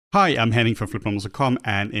Hi, I'm Henning from FlippedNormals.com,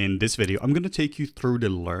 and in this video, I'm going to take you through the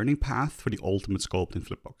learning path for the Ultimate Sculpting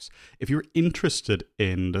FlipBox. If you're interested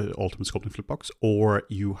in the Ultimate Sculpting FlipBox, or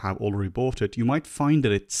you have already bought it, you might find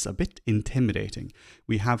that it's a bit intimidating.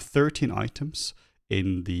 We have 13 items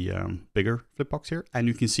in the bigger flipbox here, and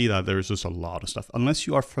you can see that there's just a lot of stuff. Unless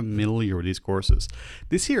you are familiar with these courses,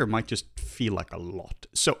 this here might just feel like a lot.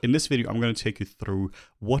 So in this video, I'm going to take you through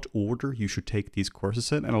what order you should take these courses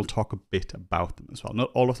in, and I'll talk a bit about them as well.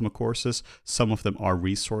 Not all of them are courses, some of them are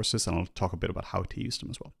resources, and I'll talk a bit about how to use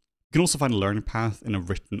them as well. You can also find a learning path in a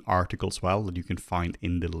written article as well that you can find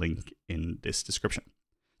in the link in this description.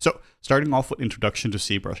 So, starting off with Introduction to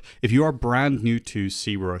ZBrush. If you are brand new to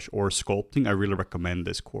ZBrush or sculpting, I really recommend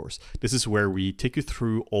this course. This is where we take you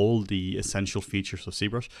through all the essential features of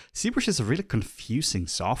ZBrush. ZBrush is a really confusing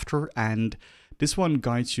software, and this one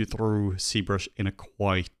guides you through ZBrush in a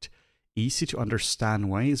quite easy to understand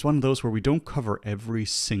way. It's one of those where we don't cover every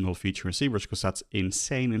single feature in ZBrush because that's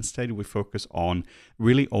insane. Instead, we focus on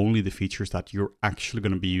really only the features that you're actually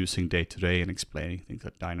going to be using day to day and explaining things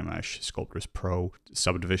like Dynamesh, Sculptris Pro,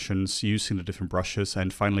 subdivisions, using the different brushes,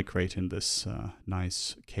 and finally creating this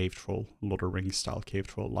nice cave troll, Lord of the Rings style cave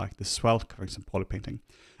troll like this as well, covering some poly painting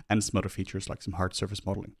and some other features like some hard surface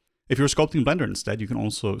modeling. If you're sculpting Blender instead, you can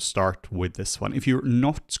also start with this one. If you're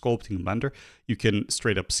not sculpting Blender, you can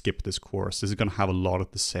straight up skip this course. This is going to have a lot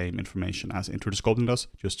of the same information as Intro to Sculpting does,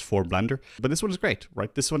 just for Blender. But this one is great,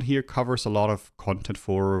 right? This one here covers a lot of content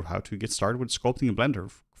for how to get started with sculpting in Blender.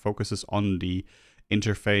 Focuses on the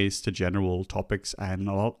interface, the general topics, and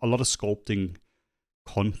a lot of sculpting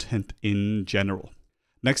content in general.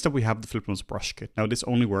 Next up, we have the FlippedNormals brush kit. Now, this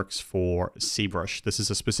only works for ZBrush. This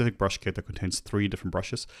is a specific brush kit that contains 3 different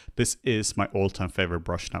brushes. This is my all-time favorite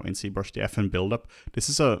brush now in ZBrush, the FN Buildup. This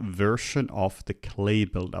is a version of the clay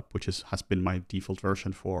buildup, which has been my default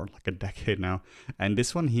version for like a decade now. And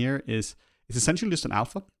this one here is essentially just an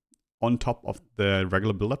alpha on top of the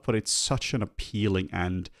regular buildup, but it's such an appealing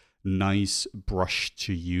and nice brush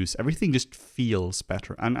to use. Everything just feels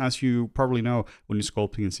better, and as you probably know, when you're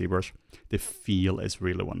sculpting in ZBrush, the feel is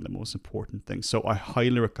really one of the most important things. So I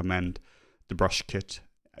highly recommend the brush kit.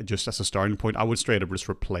 Just as a starting point, I would straight up just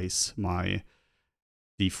replace my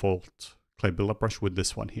default clay buildup brush with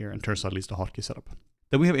this one here in terms of at least the hotkey setup.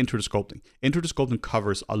 Then we have Intro to Sculpting. Intro to Sculpting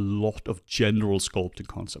covers a lot of general sculpting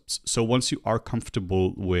concepts. So once you are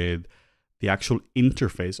comfortable with the actual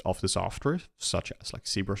interface of the software, such as like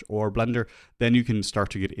ZBrush or Blender, then you can start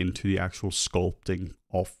to get into the actual sculpting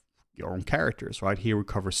of your own characters, right? Here we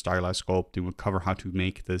cover stylized sculpting, we cover how to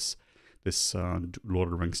make this Lord of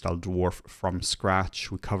the Rings style dwarf from scratch.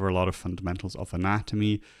 We cover a lot of fundamentals of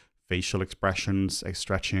anatomy, facial expressions,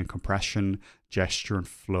 stretching and compression, gesture and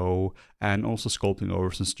flow, and also sculpting over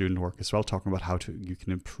some student work as well, talking about how you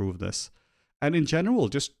can improve this. And in general,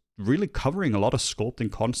 just really covering a lot of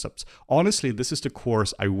sculpting concepts. Honestly, this is the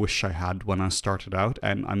course I wish I had when I started out,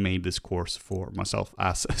 and I made this course for myself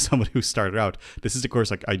as somebody who started out. This is the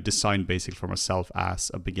course like I designed basically for myself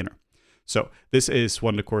as a beginner. So this is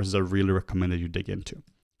one of the courses I really recommend that you dig into.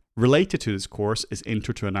 Related to this course is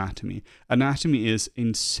Intro to Anatomy. Anatomy is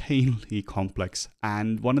insanely complex,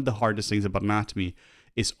 and one of the hardest things about anatomy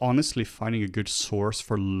is honestly finding a good source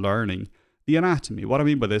for learning the anatomy. What I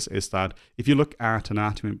mean by this is that if you look at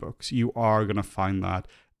anatomy books, you are going to find that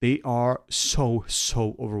they are so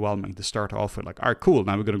overwhelming to start off with. Like, all right, cool,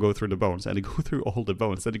 now we're going to go through the bones, and they go through all the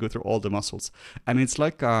bones, then they go through all the muscles. And it's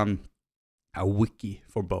like a wiki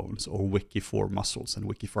for bones, or wiki for muscles, and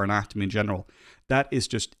wiki for anatomy in general. That is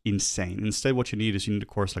just insane. Instead, what you need is a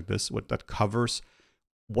course like this that covers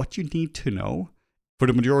what you need to know. For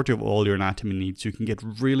the majority of all your anatomy needs, you can get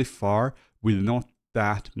really far with not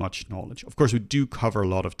that much knowledge. Of course, we do cover a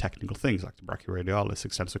lot of technical things like the brachioradialis,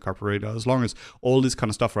 extensor carpi radialis, as long as all this kind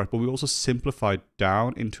of stuff, right? But we also simplify it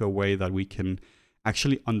down into a way that we can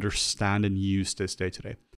actually understand and use this day to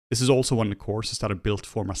day. This is also one of the courses that I built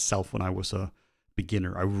for myself when I was a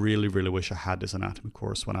beginner. I really wish I had this anatomy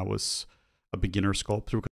course when I was a beginner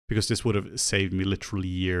sculptor, because this would have saved me literally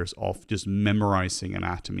years of just memorizing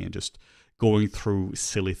anatomy and just going through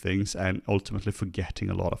silly things and ultimately forgetting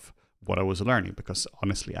a lot of what I was learning, because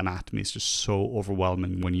honestly, anatomy is just so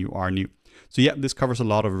overwhelming when you are new. So yeah, this covers a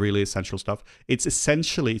lot of really essential stuff. It's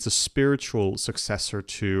a spiritual successor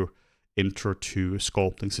to Intro to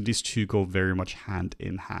Sculpting. So these two go very much hand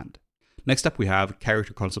in hand. Next up, we have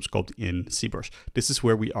Character Concept Sculpting in ZBrush. This is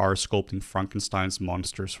where we are sculpting Frankenstein's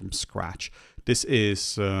monsters from scratch. This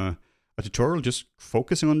is a tutorial just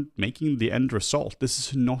focusing on making the end result. This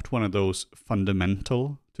is not one of those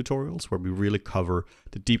fundamental tutorials where we really cover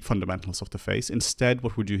the deep fundamentals of the face. Instead,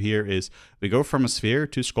 what we do here is we go from a sphere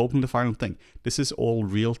to sculpting the final thing. This is all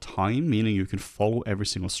real time, meaning you can follow every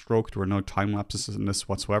single stroke. There are no time lapses in this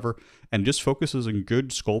whatsoever, and just focuses on good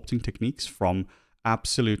sculpting techniques from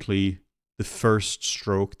absolutely the first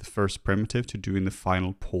stroke, the first primitive, to doing the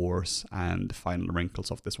final pores and the final wrinkles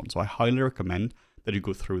of this one. So I highly recommend that you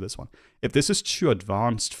go through this one. If this is too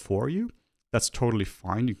advanced for you, that's totally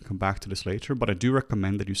fine. You can come back to this later, but I do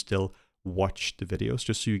recommend that you still watch the videos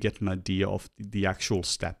just so you get an idea of the actual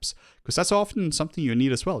steps, because that's often something you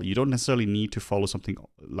need as well. You don't necessarily need to follow something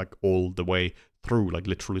like all the way through, like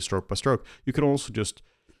literally stroke by stroke. You can also just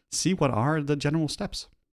see what are the general steps.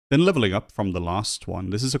 Then leveling up from the last one.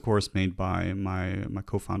 This is a course made by my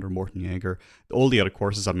co-founder, Morten Jaeger. All the other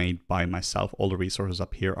courses are made by myself. All the resources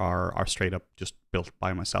up here are straight up just built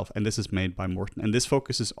by myself. And this is made by Morten. And this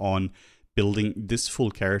focuses on building this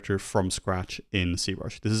full character from scratch in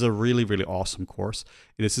ZBrush. This is a really, really awesome course.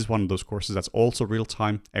 This is one of those courses that's also real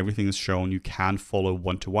time. Everything is shown. You can follow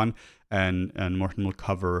one-to-one, and Morten will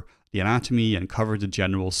cover the anatomy and cover the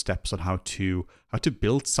general steps on how to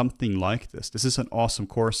build something like this. This is an awesome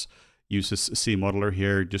course. Uses CModeler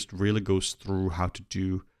here, just really goes through how to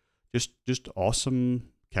do just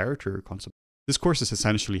awesome character concept. This course is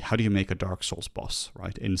essentially how do you make a Dark Souls boss,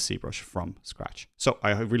 right, in ZBrush from scratch. So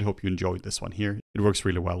I really hope you enjoyed this one here. It works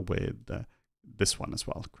really well with this one as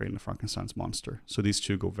well, creating a Frankenstein's monster. So these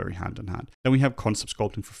two go very hand in hand. Then we have concept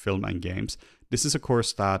sculpting for film and games. This is a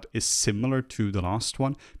course that is similar to the last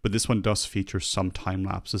one, but this one does feature some time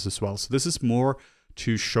lapses as well. So this is more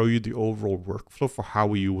to show you the overall workflow for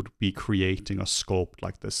how you would be creating a sculpt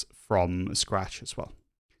like this from scratch as well.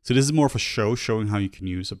 So this is more of a show, showing how you can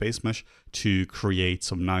use a base mesh to create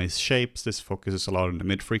some nice shapes. This focuses a lot on the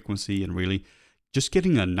mid-frequency and really just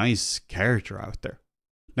getting a nice character out there.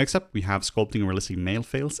 Next up, we have sculpting a realistic male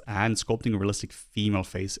face and sculpting a realistic female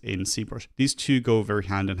face in ZBrush. These two go very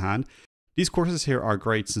hand in hand. These courses here are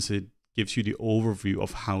great since it gives you the overview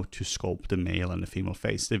of how to sculpt the male and the female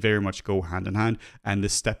face. They very much go hand in hand, and the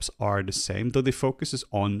steps are the same, though they focus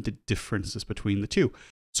on the differences between the two.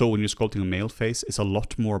 So when you're sculpting a male face, it's a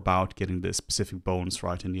lot more about getting the specific bones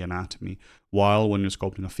right in the anatomy, while when you're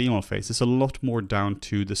sculpting a female face, it's a lot more down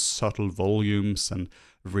to the subtle volumes and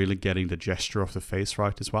really getting the gesture of the face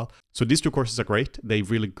right as well. So these two courses are great. They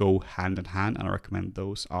really go hand in hand, and I recommend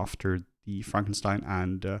those after the Frankenstein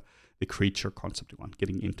and the creature concept one,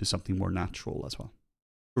 getting into something more natural as well.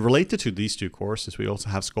 Related to these two courses, we also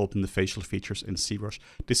have sculpting the facial features in ZBrush.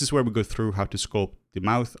 This is where we go through how to sculpt the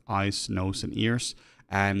mouth, eyes, nose, and ears,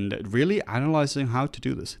 and really analyzing how to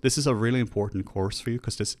do this. This is a really important course for you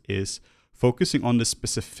because this is focusing on the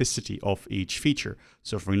specificity of each feature.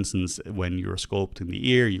 So for instance, when you're sculpting the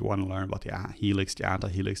ear, you want to learn about the helix, the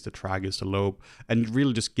antihelix, the tragus, the lobe, and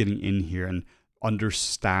really just getting in here and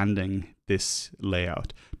understanding this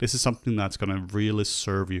layout. This is something that's going to really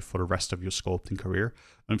serve you for the rest of your sculpting career.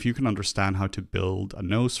 And if you can understand how to build a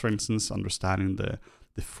nose, for instance, understanding the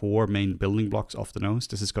four main building blocks of the nose,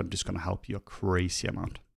 this is just going to help you a crazy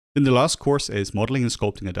amount. Then the last course is Modeling and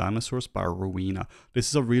Sculpting a Dinosaur by Rowena. This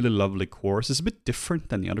is a really lovely course. It's a bit different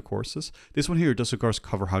than the other courses. This one here does of course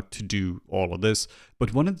cover how to do all of this,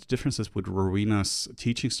 but one of the differences with Rowena's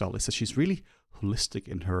teaching style is that she's really holistic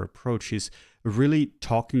in her approach. She's really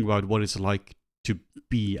talking about what it's like to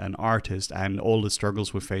be an artist and all the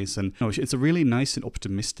struggles we face. And it's a really nice and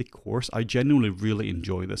optimistic course. I genuinely really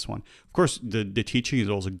enjoy this one. Of course, the teaching is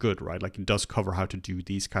also good, right? Like it does cover how to do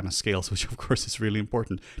these kind of scales, which of course is really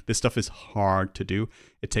important. This stuff is hard to do.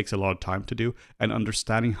 It takes a lot of time to do, and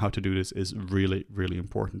understanding how to do this is really, really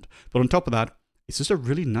important. But on top of that, it's just a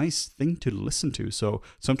really nice thing to listen to. So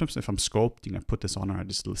sometimes if I'm sculpting, I put this on and I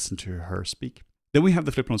just listen to her speak. Then we have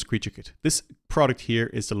the FlippedNormals Creature Kit. This product here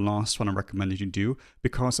is the last one I recommend you do,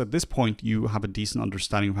 because at this point you have a decent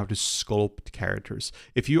understanding of how to sculpt characters.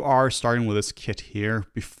 If you are starting with this kit here,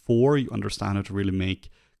 before you understand how to really make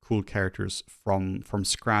cool characters from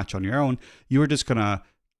scratch on your own, you're just gonna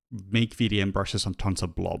make VDM brushes on tons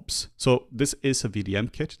of blobs. So this is a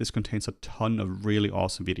VDM kit. This contains a ton of really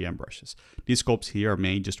awesome VDM brushes. These sculpts here are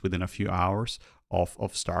made just within a few hours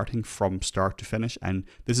of starting from start to finish, and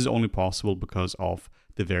this is only possible because of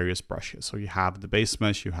the various brushes. So you have the base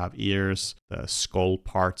mesh, you have ears, the skull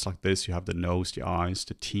parts like this, you have the nose, the eyes,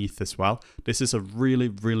 the teeth as well. This is a really,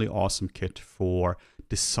 really awesome kit for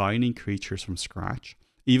designing creatures from scratch.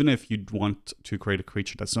 Even if you want to create a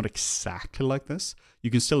creature that's not exactly like this,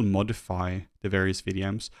 you can still modify the various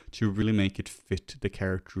VDMs to really make it fit the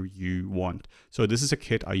character you want. So this is a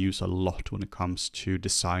kit I use a lot when it comes to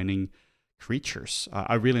designing creatures.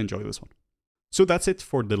 I really enjoy this one. So that's it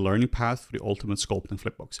for the learning path for the ultimate Sculpting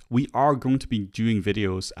FlipBox. We are going to be doing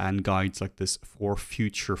videos and guides like this for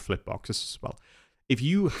future FlipBoxes as well. If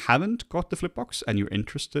you haven't got the FlipBox and you're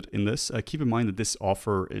interested in this, keep in mind that this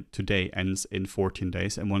offer today ends in 14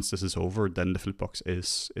 days. And once this is over, then the FlipBox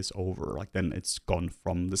is over. Like then it's gone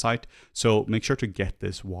from the site. So make sure to get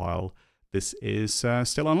this while this is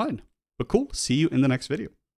still online. But cool, see you in the next video.